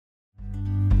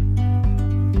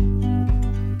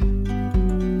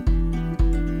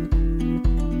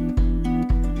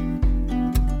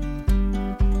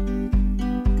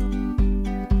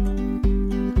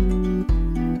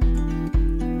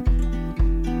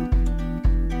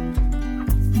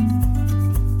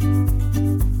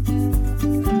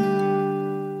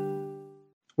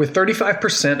With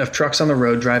 35% of trucks on the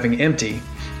road driving empty,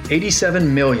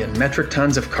 87 million metric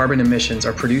tons of carbon emissions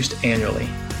are produced annually.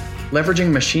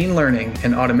 Leveraging machine learning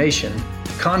and automation,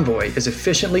 Convoy is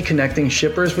efficiently connecting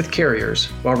shippers with carriers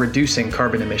while reducing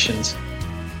carbon emissions.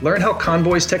 Learn how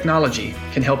Convoy's technology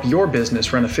can help your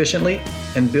business run efficiently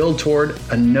and build toward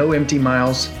a no empty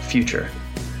miles future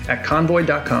at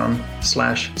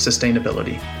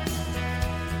convoy.com/sustainability.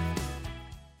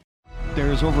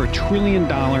 There is over $1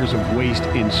 trillion of waste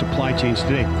in supply chains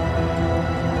today.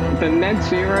 The net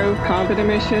zero carbon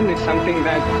emission is something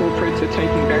that corporates are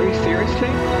taking very seriously.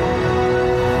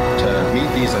 To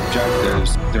meet these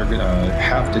objectives, they're going to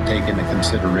have to take into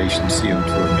consideration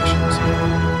CO2 emissions.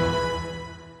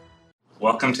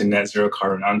 Welcome to Net Zero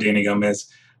Carbon. I'm Danny Gomez,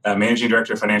 Managing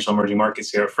Director of Financial Emerging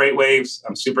Markets here at FreightWaves.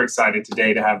 I'm super excited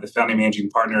today to have the founding managing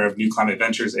partner of New Climate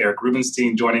Ventures, Eric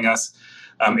Rubenstein, joining us.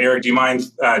 Eric, do you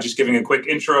mind just giving a quick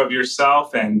intro of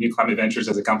yourself and New Climate Ventures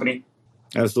as a company?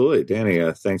 Absolutely, Danny.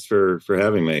 Thanks for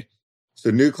having me.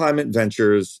 So New Climate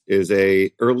Ventures is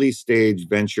a early stage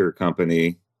venture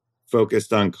company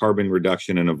focused on carbon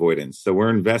reduction and avoidance. So we're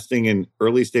investing in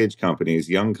early stage companies,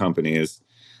 young companies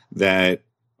that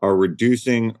are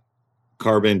reducing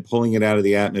carbon, pulling it out of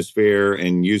the atmosphere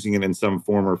and using it in some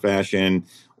form or fashion,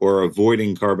 or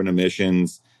avoiding carbon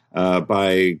emissions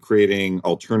by creating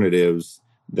alternatives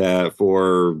that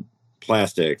for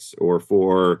plastics or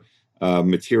for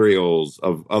materials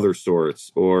of other sorts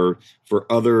or for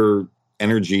other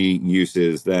energy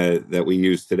uses that we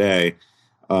use today,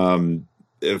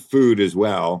 food as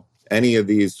well. Any of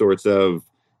these sorts of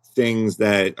things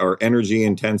that are energy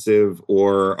intensive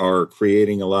or are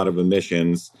creating a lot of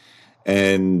emissions.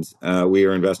 And we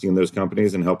are investing in those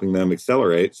companies and helping them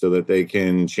accelerate so that they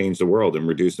can change the world and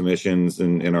reduce emissions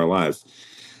in our lives.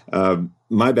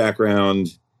 My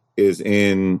background is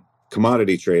in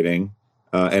commodity trading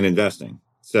and investing.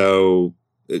 So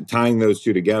tying those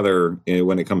two together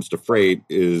when it comes to freight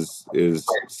is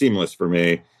seamless for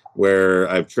me, where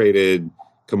I've traded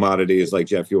commodities like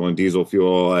jet fuel and diesel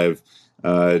fuel. I've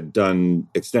done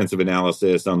extensive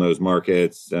analysis on those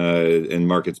markets and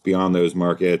markets beyond those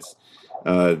markets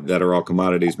that are all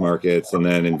commodities markets, and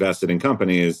then invested in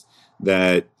companies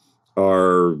that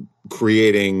are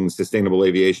creating sustainable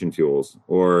aviation fuels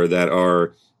or that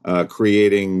are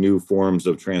creating new forms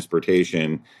of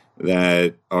transportation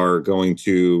that are going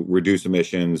to reduce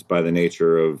emissions by the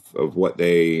nature of what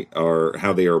they are,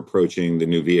 how they are approaching the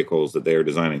new vehicles that they are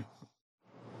designing.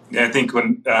 Yeah, I think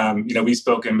when we've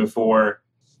spoken before,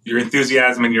 your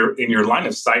enthusiasm and your line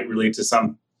of sight really to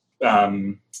some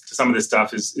of this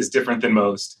stuff is different than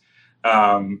most.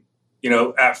 At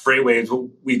FreightWaves, what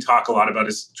we talk a lot about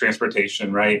is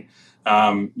transportation, right?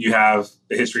 You have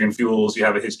a history in fuels, you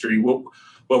have a history. What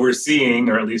we're seeing,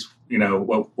 or at least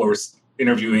what we're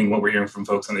interviewing, what we're hearing from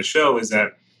folks on the show is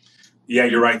that, yeah,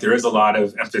 you're right. There is a lot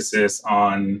of emphasis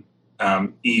on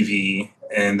EV,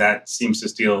 and that seems to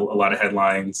steal a lot of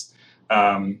headlines.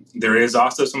 There is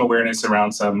also some awareness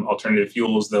around some alternative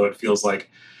fuels, though it feels like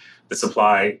the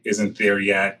supply isn't there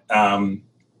yet.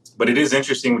 But it is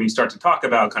interesting when you start to talk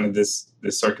about kind of this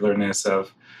circularness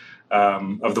of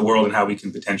the world and how we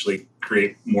can potentially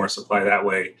create more supply that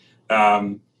way.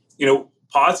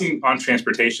 Pausing on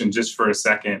transportation just for a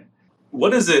second,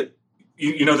 what is it?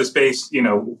 You know the space,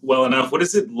 well enough. What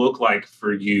does it look like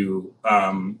for you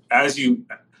as you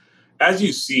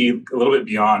see a little bit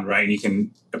beyond, right? And you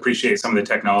can appreciate some of the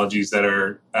technologies that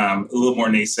are a little more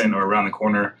nascent or around the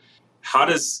corner. How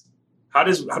do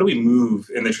we move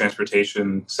in the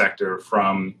transportation sector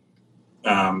from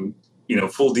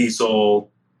full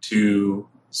diesel to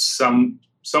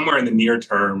somewhere in the near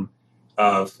term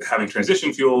of having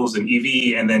transition fuels and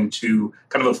EV, and then to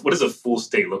kind of what does a full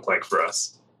state look like for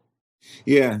us?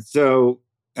 Yeah. So,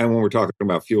 and when we're talking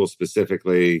about fuels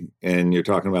specifically, and you're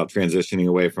talking about transitioning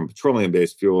away from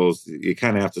petroleum-based fuels, you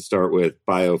kind of have to start with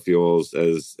biofuels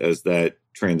as that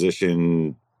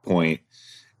transition point.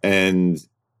 And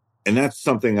that's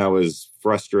something I was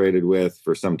frustrated with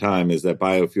for some time, is that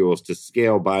to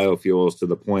scale biofuels to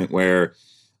the point where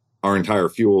our entire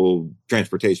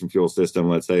transportation fuel system,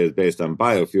 let's say, is based on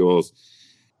biofuels,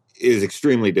 is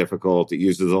extremely difficult. It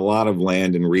uses a lot of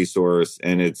land and resource,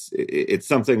 and it's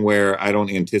something where I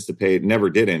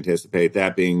never did anticipate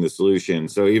that being the solution.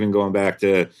 So even going back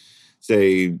to,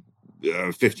 say,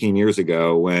 15 years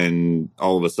ago, when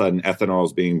all of a sudden ethanol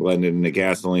is being blended into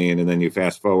gasoline, and then you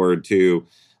fast forward to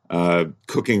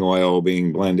cooking oil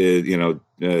being blended,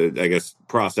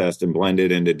 processed and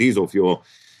blended into diesel fuel.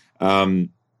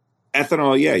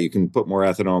 Ethanol, yeah, you can put more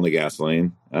ethanol in the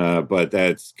gasoline, but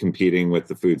that's competing with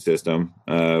the food system,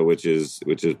 which is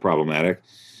problematic.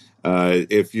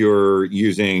 If you're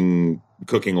using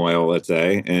cooking oil, let's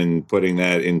say, and putting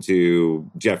that into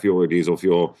jet fuel or diesel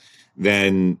fuel,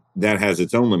 then that has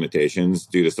its own limitations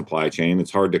due to supply chain.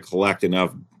 It's hard to collect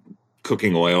enough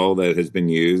cooking oil that has been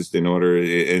used in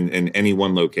any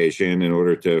one location in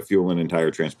order to fuel an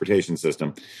entire transportation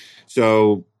system.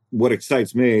 So what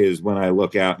excites me is when I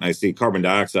look out and I see carbon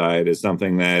dioxide as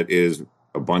something that is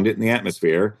abundant in the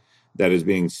atmosphere, that is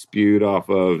being spewed off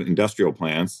of industrial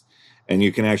plants, and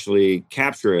you can actually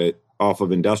capture it off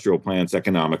of industrial plants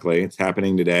economically. It's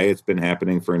happening today. It's been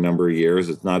happening for a number of years.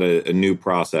 It's not a new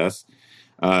process.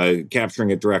 Capturing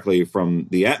it directly from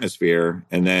the atmosphere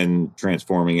and then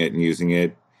transforming it and using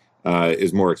it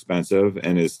is more expensive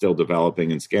and is still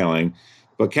developing and scaling.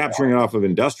 But capturing it off of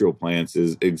industrial plants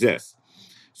exists.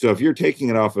 So if you're taking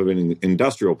it off of an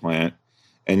industrial plant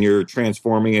and you're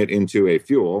transforming it into a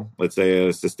fuel, let's say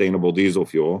a sustainable diesel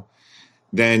fuel,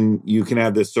 then you can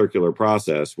have this circular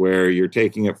process where you're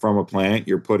taking it from a plant,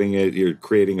 you're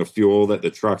creating a fuel that the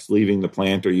trucks leaving the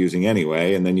plant are using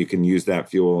anyway, and then you can use that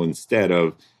fuel instead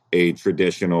of a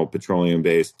traditional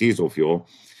petroleum-based diesel fuel.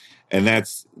 And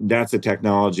that's a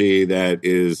technology that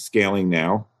is scaling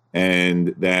now,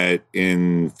 and that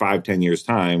in 5-10 years'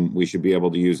 time, we should be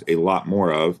able to use a lot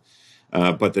more of.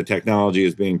 But the technology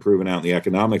is being proven out, and the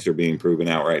economics are being proven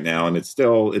out right now, and it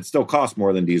still costs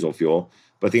more than diesel fuel.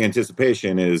 But the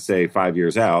anticipation is, say, 5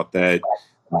 years out, that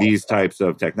these types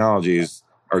of technologies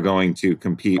are going to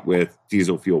compete with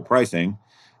diesel fuel pricing.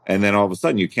 And then all of a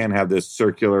sudden, you can have this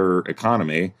circular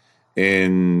economy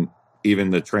in even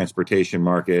the transportation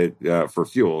market for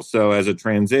fuel. So as a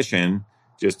transition,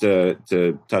 just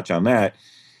to touch on that,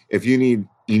 if you need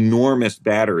enormous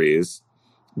batteries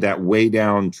that weigh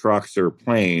down trucks or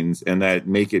planes and that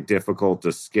make it difficult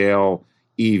to scale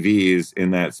EVs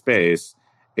in that space,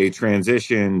 a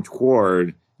transition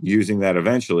toward using that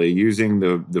eventually, using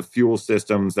the fuel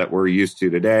systems that we're used to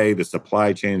today, the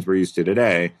supply chains we're used to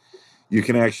today, you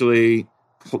can actually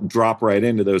drop right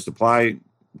into those supply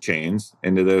chains,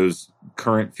 into those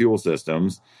current fuel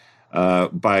systems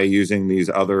by using these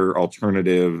other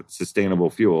alternative sustainable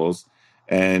fuels.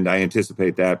 And I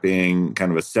anticipate that being kind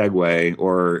of a segue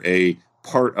or a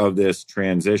part of this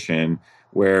transition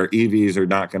where EVs are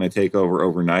not going to take over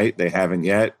overnight. They haven't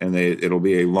yet, and it'll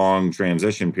be a long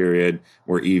transition period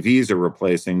where EVs are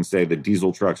replacing, say, the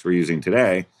diesel trucks we're using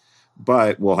today,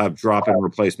 but we'll have drop-in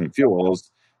replacement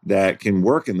fuels that can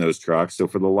work in those trucks. So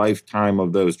for the lifetime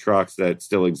of those trucks that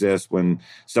still exist, when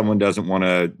someone doesn't want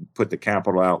to put the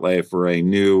capital outlay for a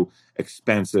new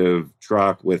expensive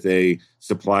truck with a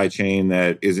supply chain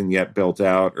that isn't yet built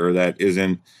out or that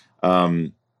isn't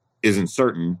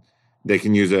certain, they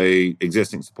can use a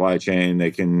existing supply chain.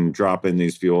 They can drop in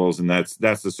these fuels, and that's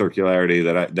the circularity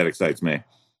that excites me.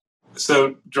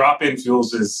 So drop-in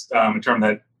fuels is a term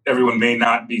that everyone may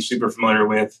not be super familiar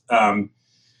with.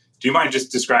 Do you mind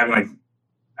just describing like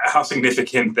how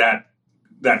significant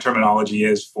that terminology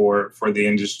is for the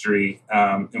industry?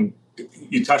 And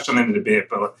you touched on it a bit,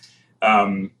 but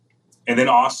and then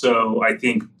also I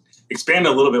think expand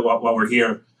a little bit while we're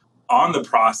here on the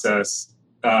process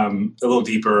a little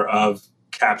deeper of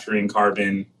capturing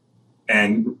carbon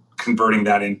and converting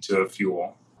that into a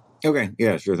fuel. Okay,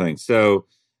 yeah, sure thing. So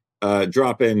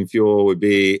drop-in fuel would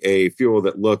be a fuel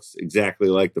that looks exactly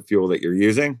like the fuel that you're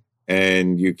using,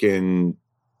 and you can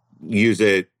use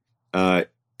it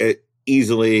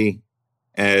easily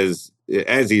as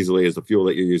easily as the fuel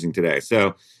that you're using today.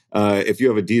 So if you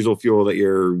have a diesel fuel that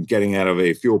you're getting out of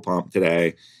a fuel pump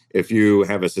today, if you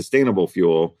have a sustainable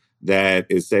fuel that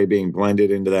is, say, being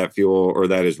blended into that fuel or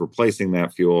that is replacing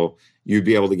that fuel, you'd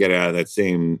be able to get out of that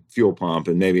same fuel pump,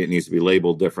 and maybe it needs to be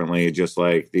labeled differently, just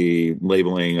like the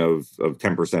labeling of 10%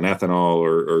 ethanol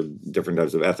or different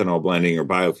types of ethanol blending or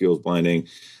biofuels blending.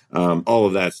 All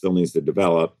of that still needs to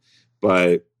develop,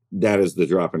 but that is the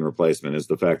drop-in replacement, is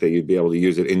the fact that you'd be able to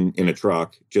use it in a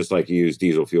truck, just like you use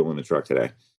diesel fuel in a truck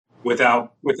today.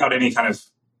 Without any kind of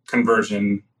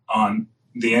conversion on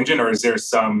the engine, or is there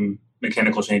some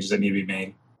mechanical changes that need to be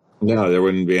made? No, there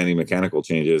wouldn't be any mechanical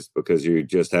changes because you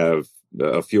just have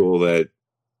a fuel that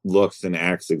looks and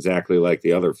acts exactly like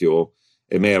the other fuel.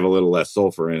 It may have a little less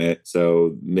sulfur in it,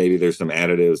 so maybe there's some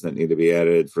additives that need to be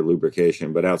added for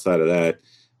lubrication. But outside of that,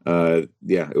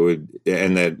 it would,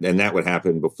 and that would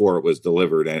happen before it was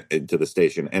delivered to the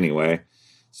station anyway.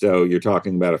 So you're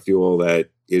talking about a fuel that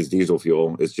is diesel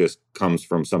fuel. It just comes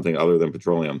from something other than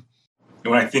petroleum.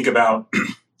 And when I think about,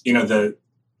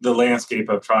 the landscape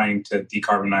of trying to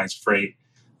decarbonize freight,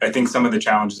 I think some of the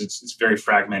challenges, it's very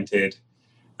fragmented.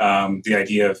 The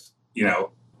idea of,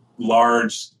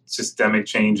 large systemic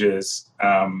changes,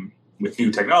 with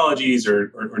new technologies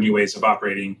or new ways of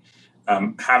operating,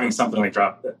 having something like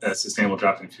a sustainable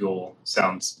drop-in fuel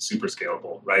sounds super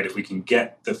scalable, right? If we can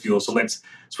get the fuel. So let's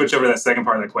switch over to that second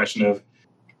part of the question of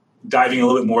diving a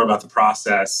little bit more about the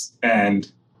process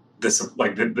and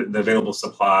the available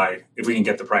supply, if we can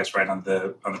get the price right on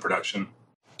the production.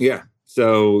 Yeah.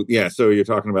 So you're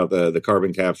talking about the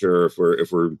carbon capture if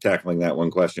we're tackling that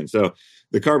one question. So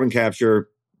the carbon capture,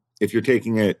 if you're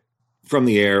taking it from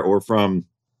the air or from,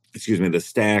 the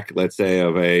stack, let's say,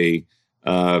 of a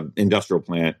industrial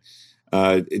plant,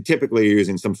 typically you're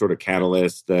using some sort of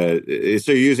catalyst. So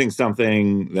you're using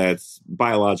something that's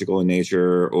biological in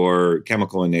nature or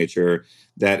chemical in nature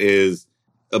that is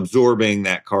absorbing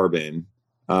that carbon.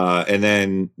 And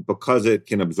then because it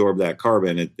can absorb that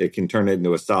carbon, it can turn it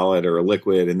into a solid or a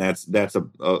liquid. And that's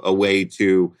a way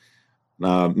to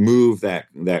move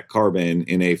that carbon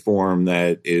in a form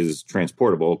that is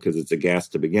transportable because it's a gas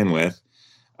to begin with.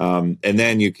 And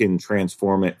then you can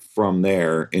transform it from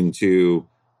there into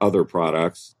other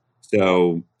products.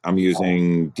 So I'm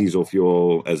using diesel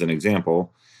fuel as an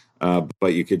example,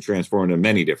 but you could transform it into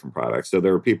many different products. So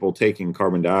there are people taking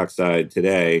carbon dioxide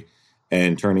today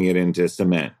and turning it into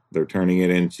cement. They're turning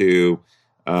it into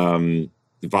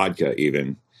vodka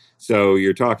even. So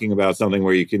you're talking about something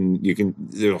where you can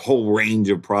there's a whole range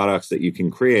of products that you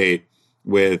can create,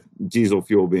 with diesel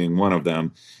fuel being one of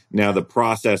them. Now, the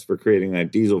process for creating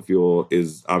that diesel fuel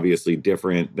is obviously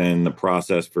different than the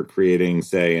process for creating,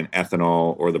 say, an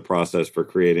ethanol or the process for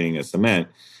creating a cement,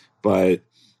 but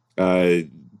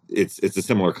it's a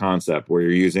similar concept where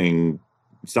you're using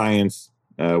science,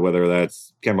 whether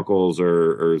that's chemicals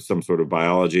or some sort of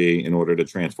biology, in order to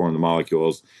transform the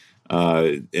molecules,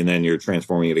 and then you're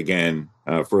transforming it again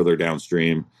further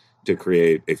downstream to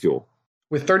create a fuel.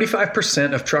 With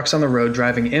 35% of trucks on the road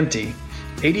driving empty,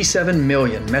 87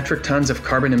 million metric tons of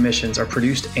carbon emissions are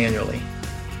produced annually.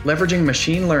 Leveraging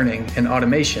machine learning and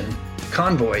automation,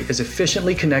 Convoy is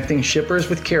efficiently connecting shippers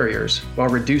with carriers while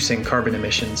reducing carbon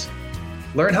emissions.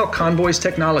 Learn how Convoy's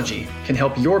technology can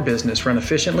help your business run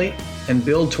efficiently and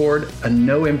build toward a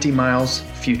no empty miles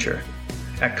future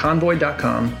at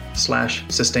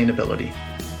convoy.com/sustainability.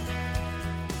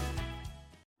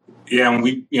 Yeah, when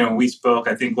we spoke,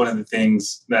 I think one of the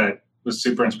things that was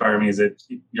super inspiring me is that,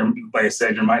 like I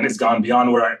said, your mind has gone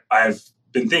beyond where I've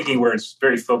been thinking, where it's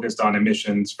very focused on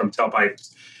emissions from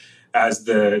tailpipes as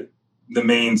the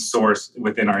main source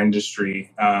within our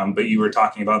industry. But you were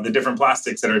talking about the different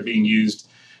plastics that are being used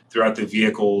throughout the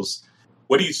vehicles.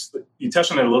 What do you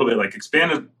touched on it a little bit, like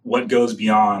expand what goes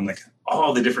beyond, like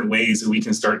all the different ways that we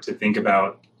can start to think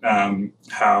about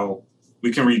how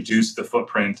we can reduce the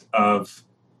footprint of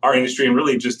our industry and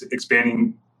really just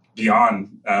expanding beyond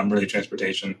really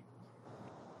transportation.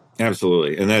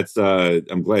 Absolutely. And that's,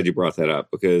 I'm glad you brought that up,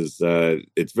 because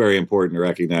it's very important to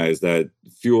recognize that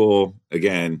fuel,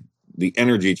 again, the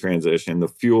energy transition, the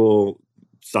fuel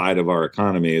side of our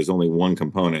economy is only one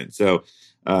component. So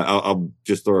I'll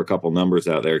just throw a couple numbers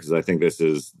out there because I think this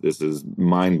is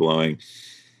mind blowing.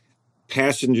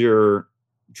 Passenger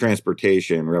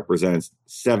transportation represents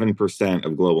 7%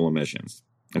 of global emissions.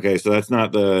 Okay, so that's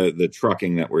not the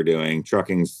trucking that we're doing.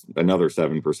 Trucking's another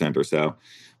 7% or so.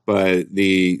 But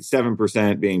the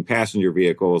 7% being passenger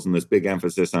vehicles and this big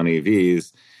emphasis on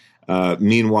EVs.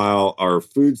 Meanwhile, our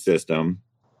food system,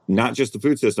 not just the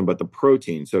food system, but the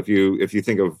protein. So if you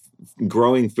think of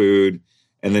growing food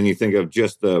and then you think of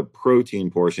just the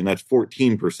protein portion, that's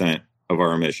 14% of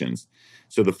our emissions.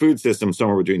 So the food system,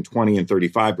 somewhere between 20 and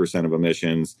 35% of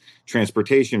emissions.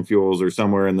 Transportation fuels are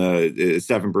somewhere in the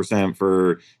 7%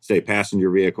 for, say, passenger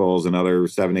vehicles, another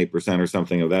 7-8% or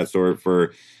something of that sort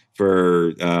for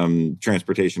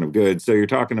transportation of goods. So you're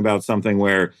talking about something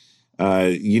where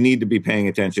you need to be paying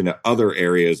attention to other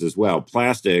areas as well.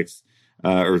 Plastics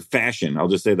or fashion, I'll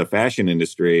just say the fashion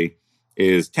industry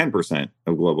is 10%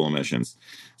 of global emissions.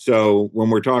 So when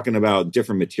we're talking about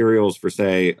different materials for,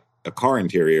 say, a car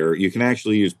interior, you can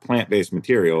actually use plant-based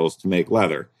materials to make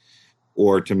leather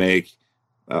or to make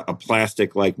a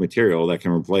plastic-like material that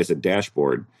can replace a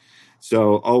dashboard.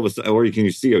 So all of a sudden, or you can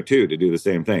use CO2 to do the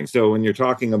same thing. So when you're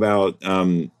talking about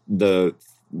the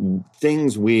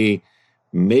things we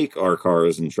make our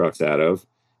cars and trucks out of,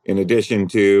 in addition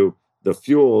to the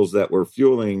fuels that we're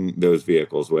fueling those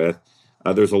vehicles with,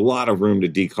 there's a lot of room to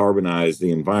decarbonize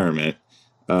the environment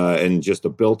and just the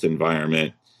built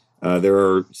environment. There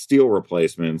are steel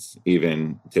replacements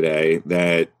even today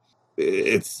that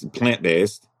it's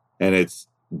plant-based and it's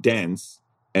dense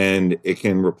and it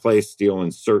can replace steel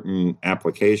in certain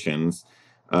applications.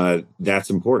 That's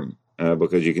important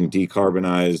because you can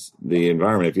decarbonize the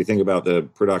environment. If you think about the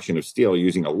production of steel,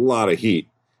 using a lot of heat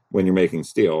when you're making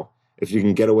steel, if you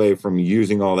can get away from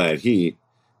using all that heat,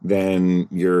 then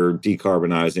you're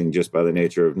decarbonizing just by the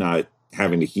nature of not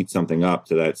having to heat something up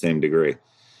to that same degree.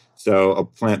 So a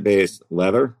plant-based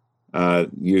leather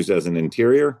used as an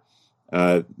interior,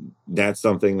 that's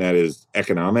something that is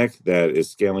economic, that is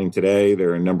scaling today. There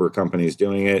are a number of companies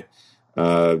doing it.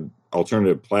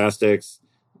 Alternative plastics,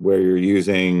 where you're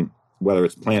using, whether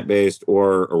it's plant-based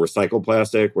or a recycled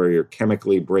plastic, where you're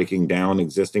chemically breaking down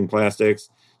existing plastics.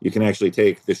 You can actually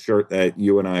take the shirt that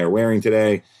you and I are wearing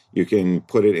today, you can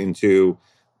put it into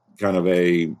kind of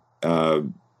a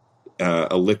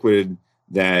liquid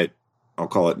that, I'll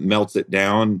call it, melts it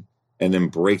down and then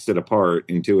breaks it apart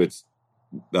into its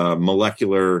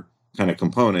molecular kind of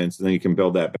components. And then you can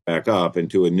build that back up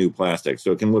into a new plastic.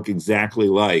 So it can look exactly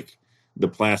like the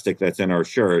plastic that's in our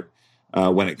shirt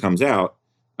when it comes out,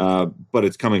 but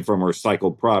it's coming from a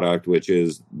recycled product, which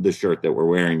is the shirt that we're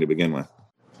wearing to begin with.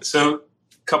 So a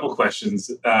couple questions.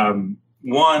 One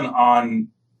on,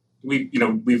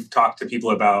 we've talked to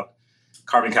people about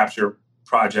carbon capture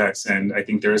projects, and I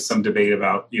think there is some debate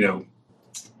about,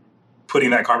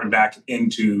 putting that carbon back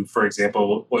into, for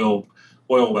example, oil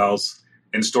wells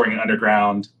and storing it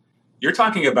underground. You're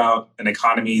talking about an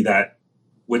economy that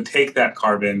would take that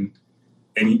carbon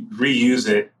and reuse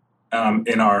it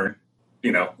in our,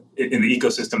 in the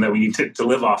ecosystem that we need to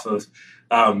live off of.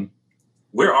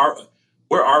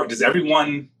 Does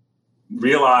everyone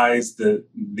realize the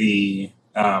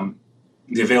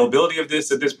availability of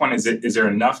this at this point? Is there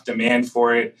enough demand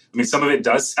for it? I mean, some of it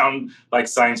does sound like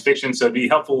science fiction, so it'd be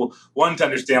helpful, one, to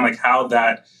understand like how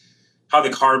the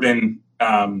carbon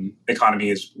economy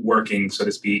is working, so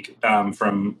to speak,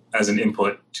 from as an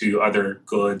input to other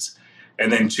goods, and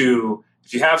then two,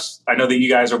 if you have, I know that you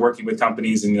guys are working with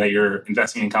companies and that you're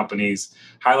investing in companies,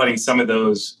 highlighting some of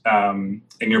those in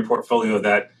your portfolio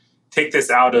that take this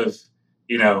out of,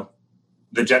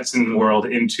 the Jetson world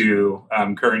into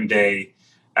current day,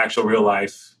 actual real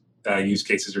life use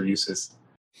cases or uses.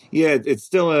 Yeah, it's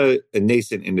still a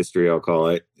nascent industry, I'll call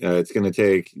it. It's going to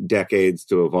take decades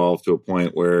to evolve to a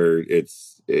point where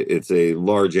it's a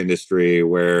large industry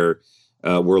where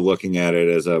we're looking at it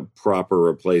as a proper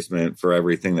replacement for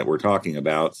everything that we're talking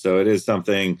about. So it is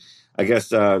something, I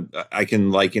guess I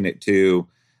can liken it to,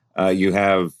 you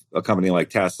have a company like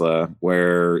Tesla,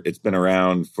 where it's been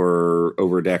around for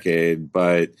over a decade,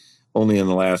 but only in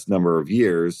the last number of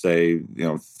years, say,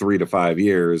 3 to 5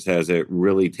 years, has it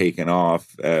really taken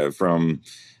off from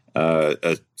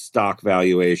a stock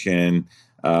valuation,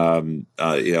 in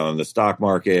the stock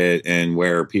market, and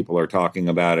where people are talking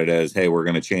about it as, hey, we're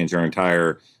going to change our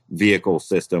entire vehicle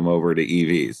system over to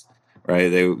EVs,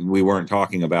 right? We weren't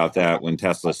talking about that when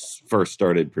Tesla first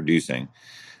started producing.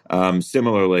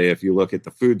 Similarly, if you look at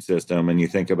the food system and you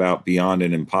think about Beyond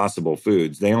and Impossible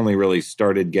Foods, they only really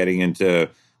started getting into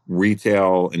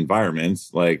retail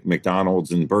environments like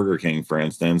McDonald's and Burger King, for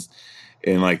instance,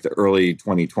 in like the early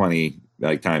 2020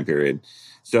 time period.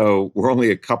 So we're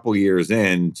only a couple years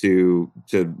in to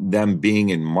them being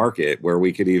in market where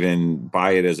we could even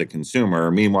buy it as a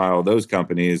consumer. Meanwhile, those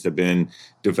companies have been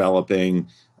developing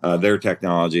their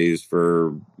technologies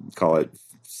for, call it,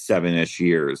 7-ish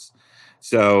years.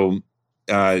 So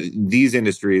these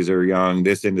industries are young.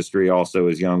 This industry also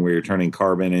is young, where you're turning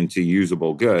carbon into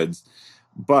usable goods.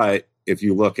 But if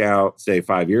you look out, say,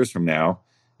 5 years from now,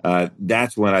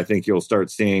 that's when I think you'll start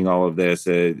seeing all of this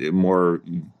more,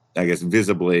 I guess,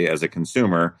 visibly as a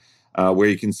consumer. Where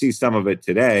you can see some of it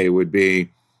today would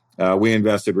be, we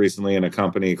invested recently in a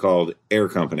company called Air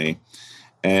Company,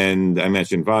 and I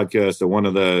mentioned vodka. So one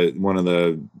of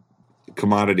the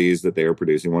commodities that they are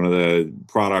producing, one of the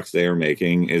products they are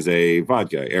making is a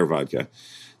vodka, Air vodka.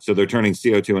 So they're turning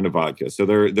CO2 into vodka. So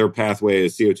their pathway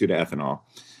is CO2 to ethanol.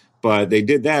 But they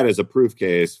did that as a proof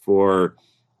case for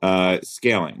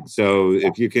scaling. So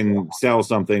if you can sell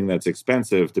something that's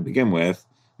expensive to begin with,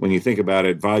 when you think about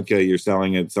it, vodka, you're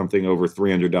selling at something over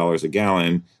 $300 a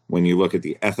gallon when you look at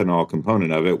the ethanol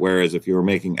component of it. Whereas if you were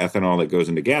making ethanol that goes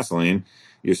into gasoline,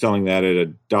 you're selling that at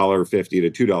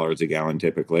 $1.50 to $2 a gallon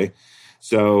typically.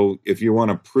 So if you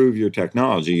want to prove your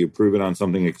technology, you prove it on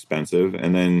something expensive,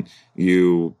 and then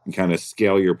you kind of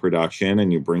scale your production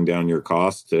and you bring down your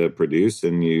costs to produce,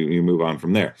 and you move on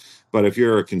from there. But if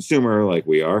you're a consumer like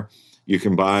we are, you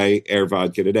can buy Air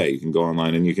vodka today. You can go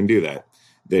online and you can do that.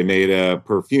 They made a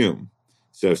perfume.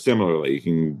 So similarly, you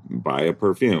can buy a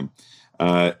perfume.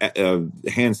 A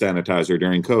hand sanitizer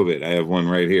during COVID. I have one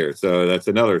right here. So that's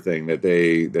another thing that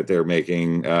they're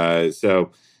making.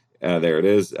 There it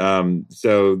is.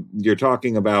 So you're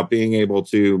talking about being able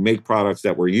to make products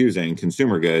that we're using,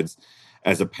 consumer goods,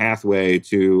 as a pathway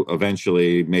to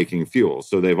eventually making fuel.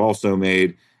 So they've also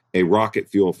made a rocket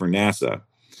fuel for NASA.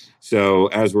 So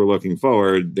as we're looking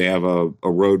forward, they have a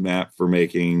roadmap for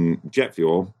making jet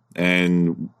fuel.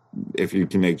 And if you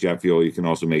can make jet fuel, you can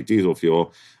also make diesel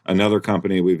fuel. Another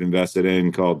company we've invested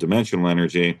in called Dimensional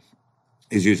Energy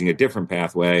is using a different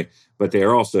pathway, but they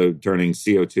are also turning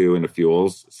CO2 into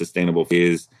fuels, sustainable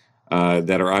fuels,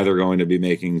 that are either going to be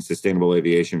making sustainable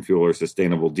aviation fuel or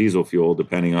sustainable diesel fuel,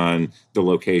 depending on the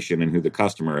location and who the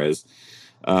customer is.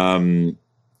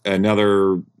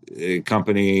 Another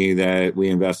company that we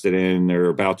invested in or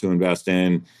about to invest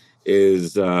in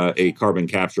is a carbon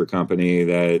capture company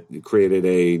that created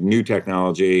a new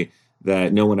technology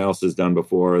that no one else has done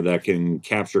before that can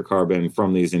capture carbon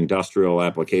from these industrial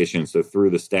applications. So through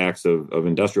the stacks of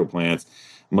industrial plants,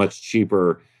 much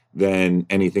cheaper than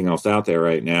anything else out there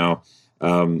right now.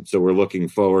 So we're looking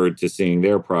forward to seeing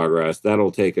their progress.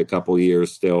 That'll take a couple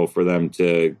years still for them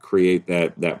to create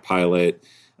that pilot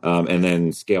and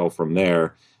then scale from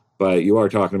there. But you are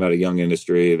talking about a young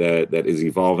industry that is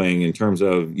evolving in terms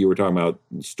of, you were talking about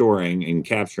storing and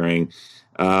capturing.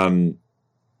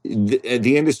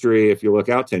 The industry, if you look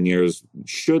out 10 years,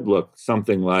 should look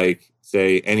something like,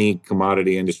 say, any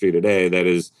commodity industry today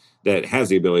that has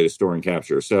the ability to store and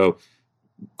capture. So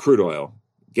crude oil,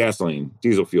 gasoline,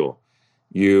 diesel fuel,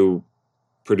 you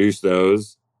produce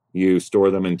those, you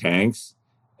store them in tanks,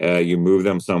 you move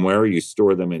them somewhere, you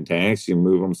store them in tanks, you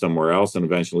move them somewhere else, and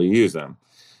eventually use them.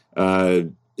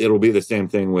 It'll be the same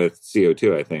thing with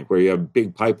CO2, I think, where you have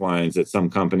big pipelines that some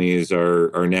companies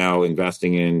are now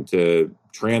investing in to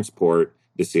transport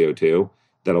the CO2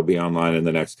 that'll be online in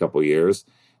the next couple of years.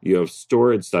 You have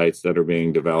storage sites that are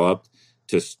being developed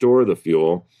to store the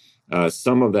fuel.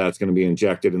 Some of that's going to be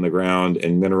injected in the ground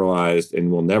and mineralized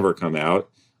and will never come out.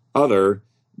 Other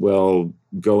will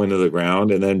go into the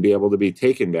ground and then be able to be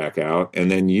taken back out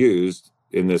and then used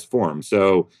in this form.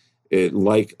 So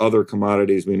like other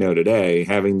commodities we know today,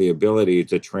 having the ability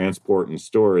to transport and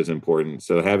store is important.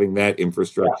 So having that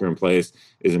infrastructure in place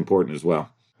is important as well.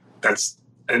 I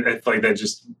feel like that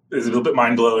just is a little bit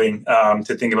mind-blowing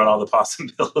to think about all the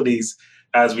possibilities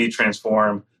as we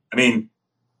transform. I mean,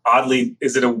 oddly,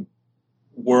 is it a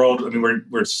world? I mean,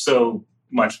 we're so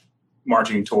much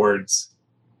marching towards,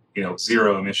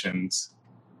 zero emissions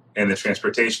in the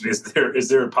transportation. Is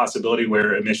there a possibility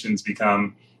where emissions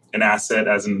become an asset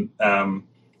as an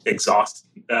exhaust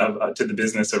to the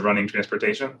business of running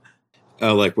transportation?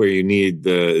 Like where you need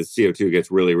the CO2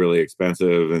 gets really, really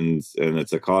expensive and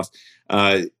it's a cost.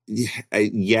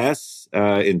 Yes,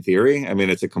 in theory. I mean,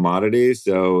 it's a commodity.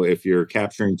 So if you're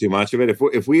capturing too much of it,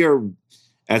 if we are,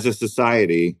 as a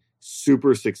society,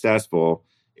 super successful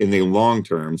in the long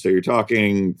term, so you're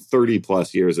talking 30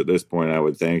 plus years at this point, I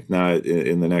would think, not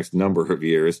in the next number of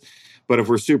years. But if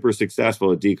we're super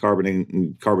successful at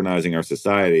decarbonizing our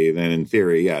society, then in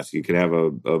theory, yes, you could have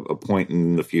a point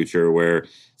in the future where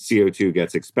CO2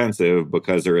 gets expensive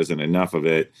because there isn't enough of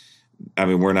it. I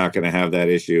mean, we're not going to have that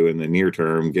issue in the near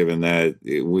term, given that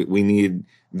we need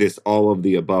this all of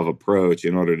the above approach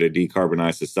in order to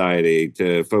decarbonize society.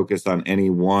 To focus on any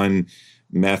one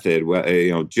method,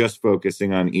 just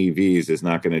focusing on EVs is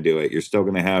not going to do it. You're still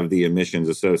going to have the emissions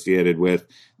associated with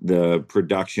the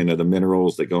production of the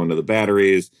minerals that go into the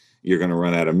batteries. You're going to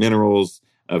run out of minerals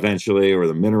eventually, or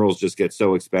the minerals just get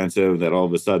so expensive that all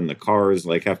of a sudden the cars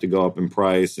have to go up in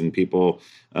price and people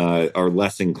are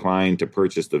less inclined to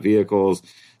purchase the vehicles.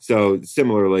 So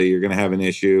similarly, you're going to have an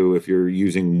issue if you're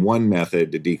using one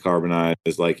method to decarbonize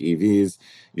like EVs.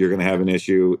 You're going to have an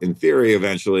issue in theory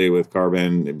eventually with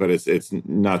carbon, but it's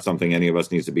not something any of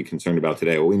us needs to be concerned about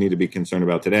today. What we need to be concerned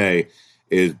about today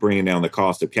is bringing down the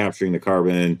cost of capturing the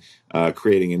carbon,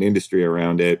 creating an industry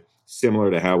around it,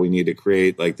 similar to how we need to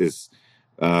create this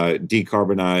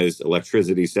decarbonized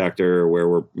electricity sector where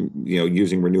we're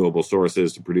using renewable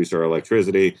sources to produce our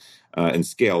electricity, and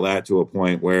scale that to a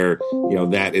point where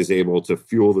that is able to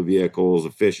fuel the vehicles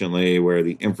efficiently, where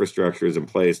the infrastructure is in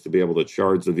place to be able to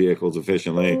charge the vehicles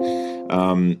efficiently.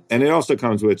 And it also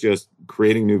comes with just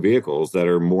creating new vehicles that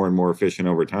are more and more efficient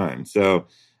over time. So,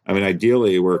 I mean,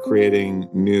 ideally, we're creating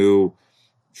new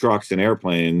trucks and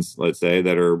airplanes, let's say,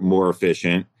 that are more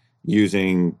efficient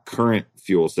using current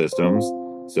fuel systems.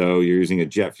 So you're using a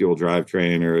jet fuel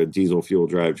drivetrain or a diesel fuel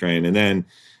drivetrain. And then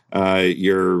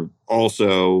you're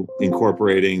also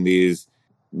incorporating these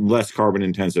less carbon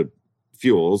intensive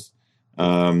fuels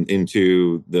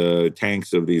into the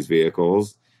tanks of these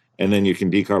vehicles. And then you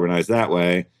can decarbonize that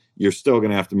way. You're still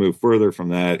going to have to move further from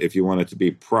that if you want it to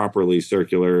be properly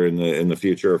circular in the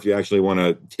future. If you actually want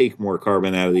to take more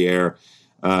carbon out of the air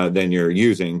than you're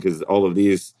using, because all of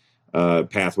these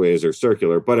pathways are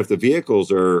circular. But if the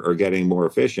vehicles are getting more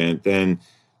efficient, then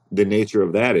the nature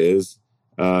of that is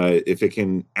if it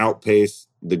can outpace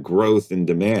the growth in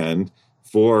demand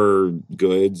for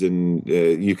goods, and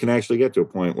you can actually get to a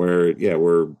point where,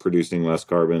 we're producing less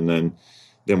carbon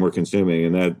than we're consuming,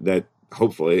 and that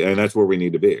hopefully, and that's where we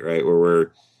need to be, right?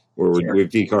 We've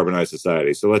decarbonized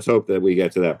society. So let's hope that we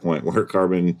get to that point where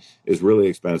carbon is really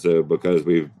expensive because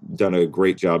we've done a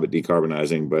great job at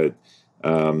decarbonizing. But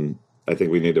I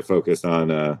think we need to focus on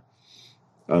the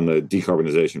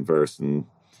decarbonization first and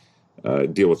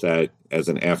deal with that as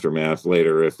an aftermath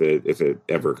later if it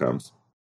ever comes.